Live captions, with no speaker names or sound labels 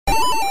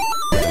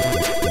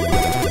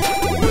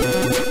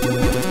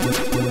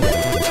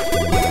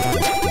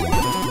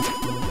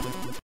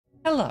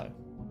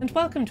and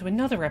welcome to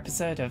another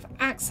episode of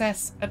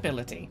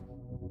Accessibility.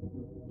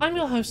 I'm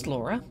your host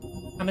Laura.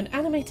 I'm an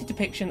animated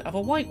depiction of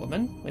a white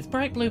woman with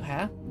bright blue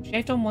hair,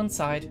 shaved on one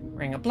side,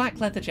 wearing a black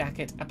leather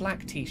jacket, a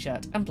black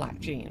t-shirt and black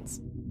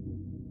jeans.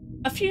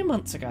 A few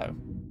months ago,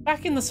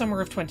 back in the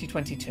summer of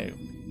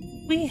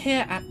 2022, we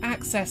here at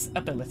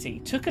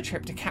Accessibility took a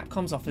trip to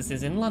Capcom's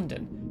offices in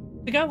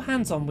London to go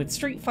hands-on with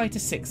Street Fighter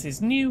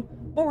VI's new,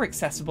 more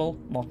accessible,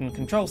 modern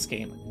control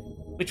scheme,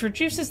 which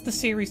reduces the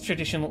series'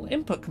 traditional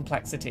input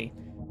complexity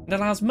and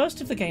allows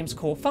most of the game's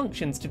core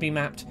functions to be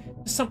mapped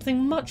to something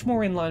much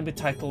more in line with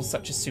titles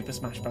such as Super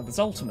Smash Bros.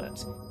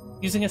 Ultimate,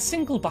 using a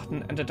single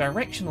button and a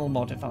directional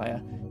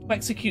modifier to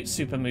execute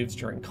super moves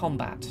during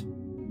combat.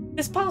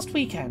 This past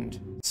weekend,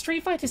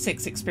 Street Fighter VI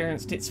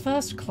experienced its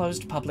first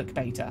closed public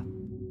beta.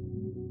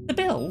 The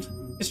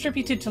build,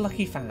 distributed to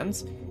lucky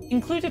fans,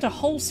 included a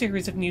whole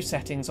series of new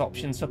settings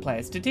options for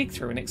players to dig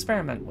through and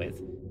experiment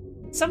with,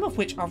 some of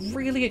which are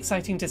really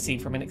exciting to see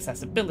from an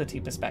accessibility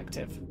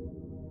perspective.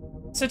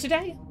 So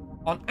today,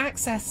 on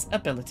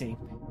Accessibility,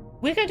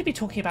 we're going to be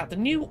talking about the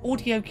new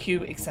audio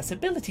cue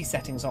accessibility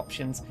settings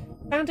options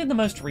found in the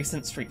most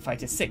recent Street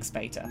Fighter VI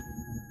beta.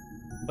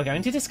 We're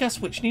going to discuss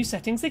which new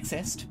settings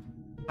exist,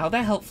 how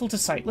they're helpful to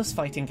sightless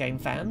fighting game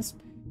fans,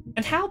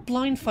 and how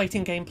blind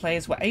fighting game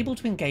players were able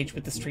to engage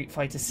with the Street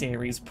Fighter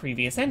series'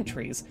 previous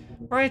entries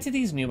prior to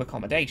these new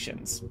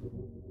accommodations.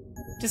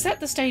 To set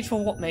the stage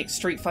for what makes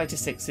Street Fighter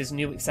VI's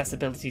new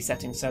accessibility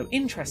settings so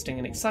interesting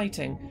and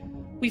exciting,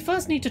 we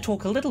first need to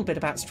talk a little bit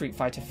about Street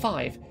Fighter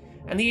V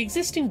and the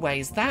existing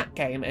ways that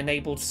game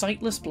enabled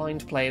sightless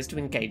blind players to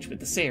engage with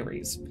the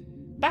series.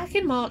 Back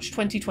in March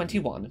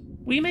 2021,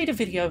 we made a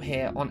video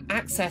here on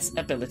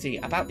Accessibility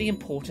about the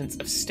importance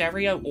of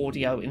stereo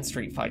audio in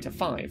Street Fighter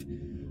V,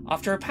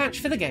 after a patch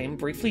for the game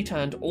briefly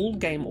turned all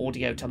game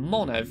audio to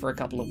mono for a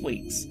couple of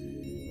weeks.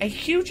 A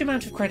huge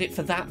amount of credit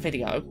for that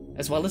video,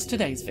 as well as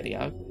today's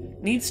video,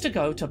 needs to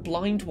go to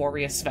Blind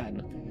Warrior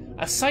Sven,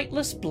 a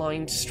sightless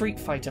blind Street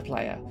Fighter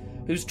player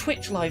whose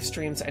Twitch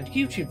livestreams and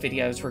YouTube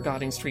videos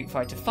regarding Street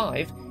Fighter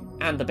V,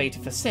 and the beta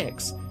for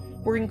 6,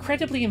 were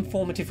incredibly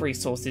informative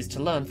resources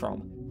to learn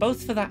from,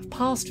 both for that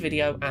past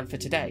video and for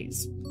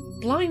today's.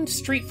 Blind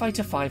Street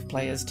Fighter V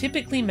players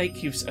typically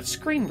make use of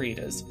screen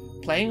readers,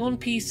 playing on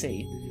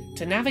PC,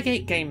 to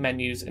navigate game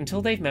menus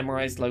until they've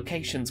memorised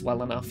locations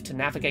well enough to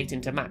navigate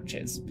into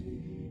matches.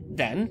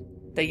 Then,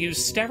 they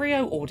use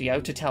stereo audio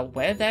to tell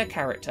where their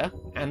character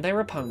and their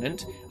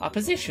opponent are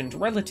positioned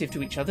relative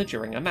to each other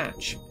during a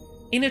match.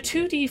 In a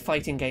 2D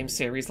fighting game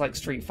series like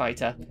Street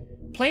Fighter,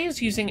 players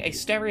using a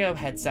stereo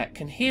headset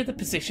can hear the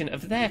position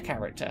of their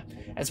character,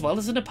 as well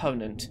as an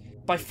opponent,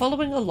 by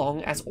following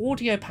along as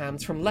audio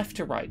pans from left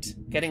to right,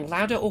 getting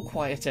louder or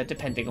quieter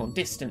depending on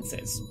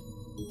distances.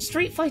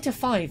 Street Fighter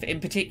V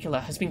in particular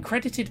has been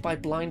credited by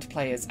blind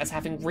players as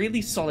having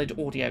really solid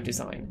audio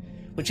design,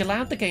 which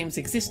allowed the game's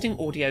existing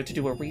audio to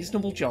do a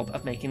reasonable job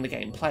of making the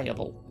game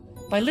playable.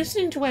 By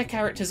listening to where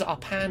characters are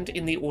panned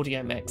in the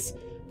audio mix,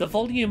 the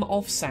volume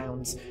of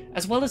sounds,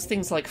 as well as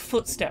things like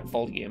footstep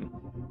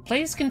volume,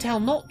 players can tell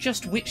not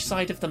just which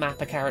side of the map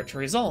a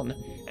character is on,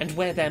 and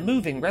where they're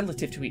moving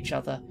relative to each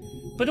other,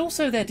 but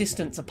also their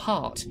distance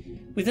apart,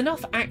 with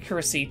enough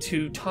accuracy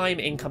to time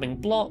incoming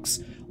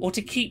blocks, or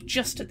to keep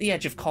just at the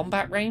edge of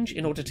combat range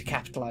in order to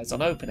capitalise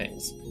on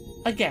openings.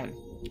 Again,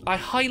 I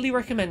highly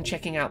recommend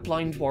checking out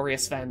Blind Warrior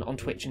Sven on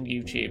Twitch and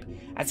YouTube,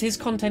 as his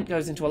content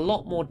goes into a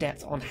lot more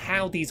depth on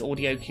how these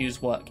audio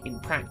cues work in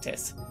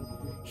practice.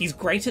 He's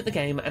great at the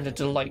game and a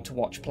delight to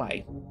watch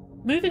play.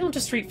 Moving on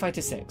to Street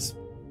Fighter VI,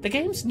 the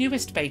game's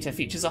newest beta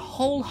features a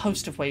whole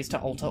host of ways to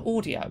alter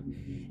audio,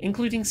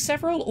 including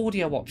several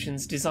audio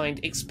options designed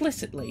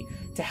explicitly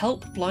to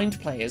help blind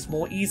players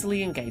more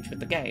easily engage with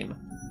the game.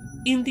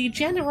 In the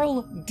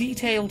general,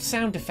 detailed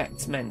sound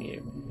effects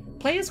menu,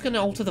 players can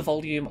alter the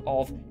volume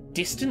of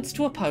distance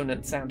to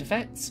opponent sound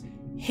effects,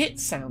 hit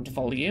sound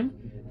volume,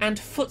 and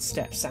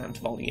footstep sound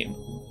volume,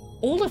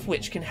 all of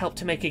which can help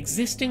to make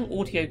existing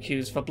audio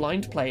cues for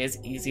blind players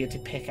easier to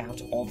pick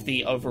out of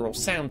the overall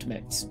sound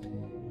mix.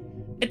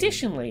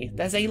 Additionally,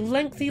 there's a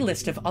lengthy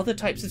list of other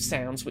types of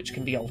sounds which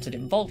can be altered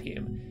in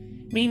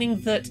volume, meaning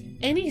that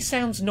any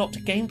sounds not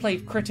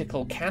gameplay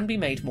critical can be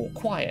made more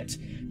quiet,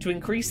 to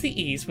increase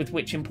the ease with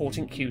which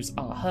important cues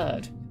are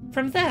heard.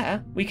 From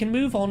there, we can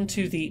move on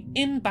to the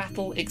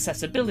In-Battle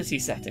Accessibility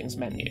Settings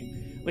menu,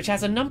 which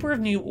has a number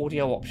of new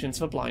audio options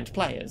for blind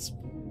players.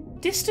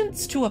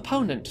 Distance to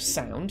Opponent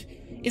sound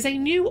is a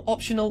new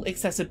optional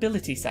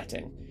accessibility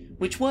setting,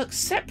 which works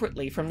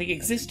separately from the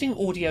existing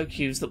audio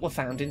cues that were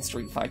found in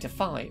Street Fighter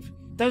V.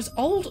 Those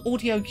old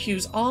audio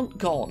cues aren't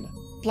gone.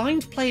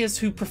 Blind players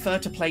who prefer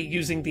to play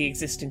using the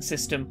existing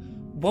system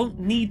won't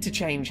need to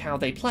change how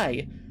they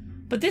play,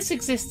 but this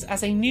exists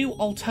as a new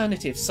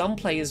alternative some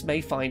players may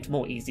find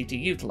more easy to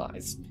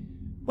utilise.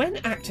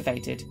 When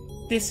activated,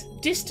 this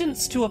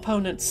Distance to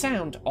Opponent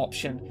Sound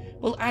option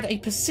will add a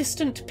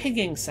persistent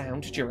pinging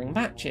sound during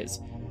matches,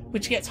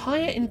 which gets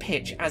higher in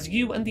pitch as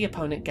you and the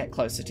opponent get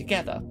closer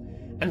together,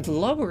 and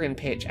lower in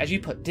pitch as you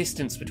put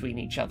distance between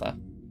each other.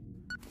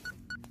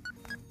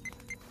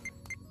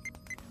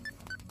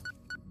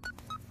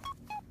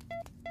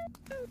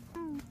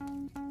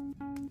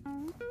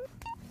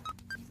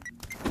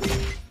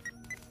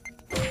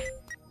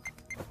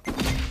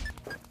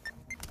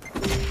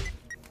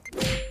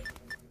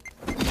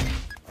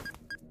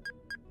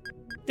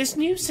 This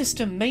new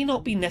system may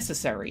not be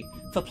necessary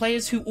for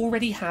players who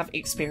already have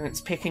experience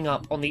picking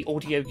up on the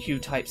audio cue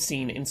type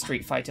scene in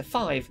Street Fighter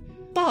V,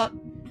 but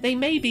they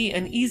may be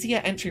an easier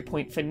entry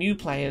point for new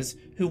players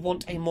who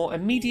want a more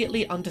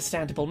immediately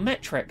understandable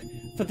metric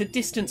for the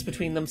distance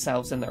between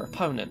themselves and their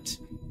opponent.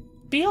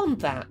 Beyond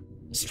that,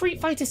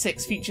 Street Fighter VI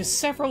features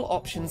several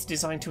options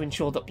designed to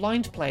ensure that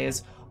blind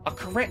players are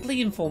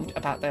correctly informed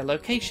about their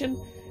location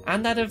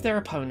and that of their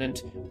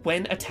opponent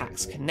when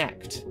attacks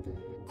connect.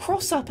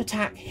 Cross-up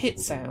attack hit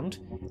sound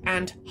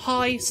and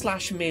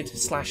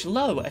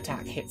high/mid/low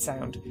attack hit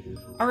sound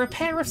are a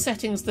pair of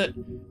settings that,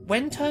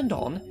 when turned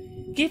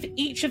on, give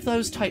each of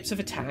those types of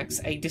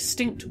attacks a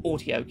distinct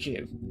audio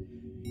cue.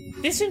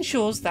 This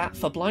ensures that,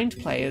 for blind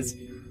players,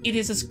 it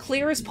is as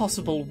clear as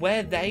possible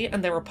where they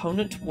and their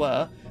opponent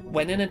were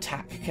when an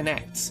attack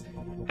connects,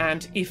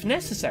 and, if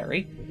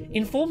necessary,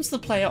 informs the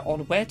player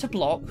on where to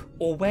block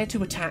or where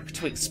to attack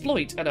to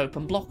exploit an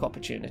open block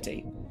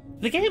opportunity.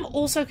 The game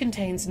also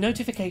contains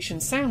notification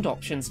sound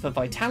options for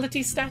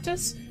vitality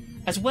status,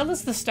 as well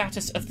as the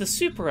status of the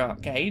super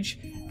art gauge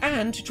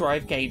and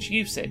drive gauge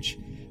usage,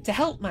 to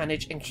help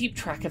manage and keep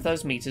track of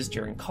those meters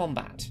during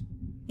combat.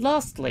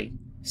 Lastly,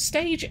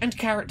 stage and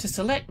character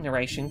select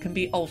narration can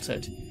be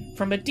altered,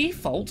 from a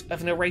default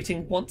of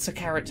narrating once a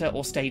character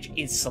or stage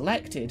is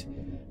selected,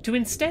 to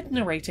instead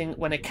narrating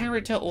when a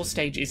character or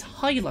stage is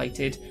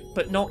highlighted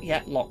but not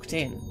yet locked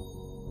in.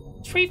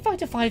 Street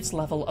Fighter V's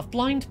level of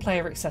blind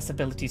player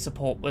accessibility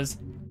support was,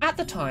 at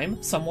the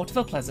time, somewhat of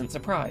a pleasant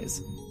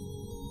surprise.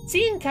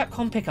 Seeing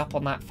Capcom pick up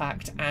on that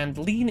fact and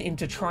lean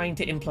into trying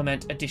to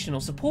implement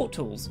additional support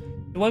tools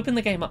to open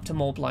the game up to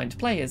more blind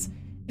players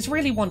is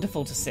really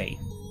wonderful to see.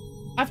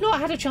 I've not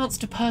had a chance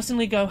to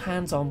personally go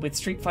hands-on with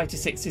Street Fighter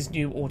VI's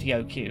new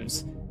audio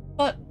cues,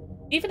 but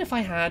even if I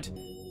had,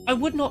 I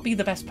would not be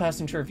the best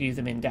person to review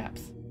them in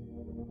depth.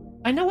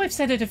 I know I've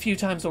said it a few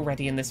times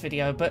already in this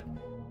video, but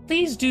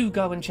please do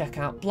go and check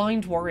out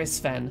Blind Warrior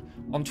Sven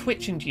on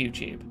Twitch and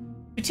YouTube,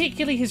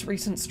 particularly his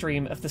recent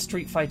stream of the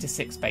Street Fighter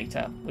VI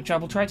beta, which I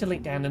will try to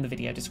link down in the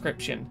video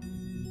description.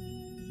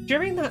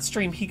 During that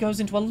stream, he goes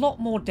into a lot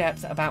more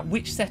depth about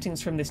which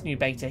settings from this new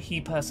beta he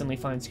personally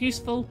finds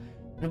useful,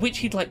 and which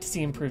he'd like to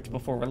see improved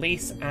before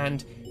release,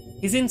 and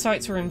his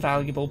insights are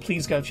invaluable.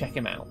 Please go check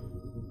him out.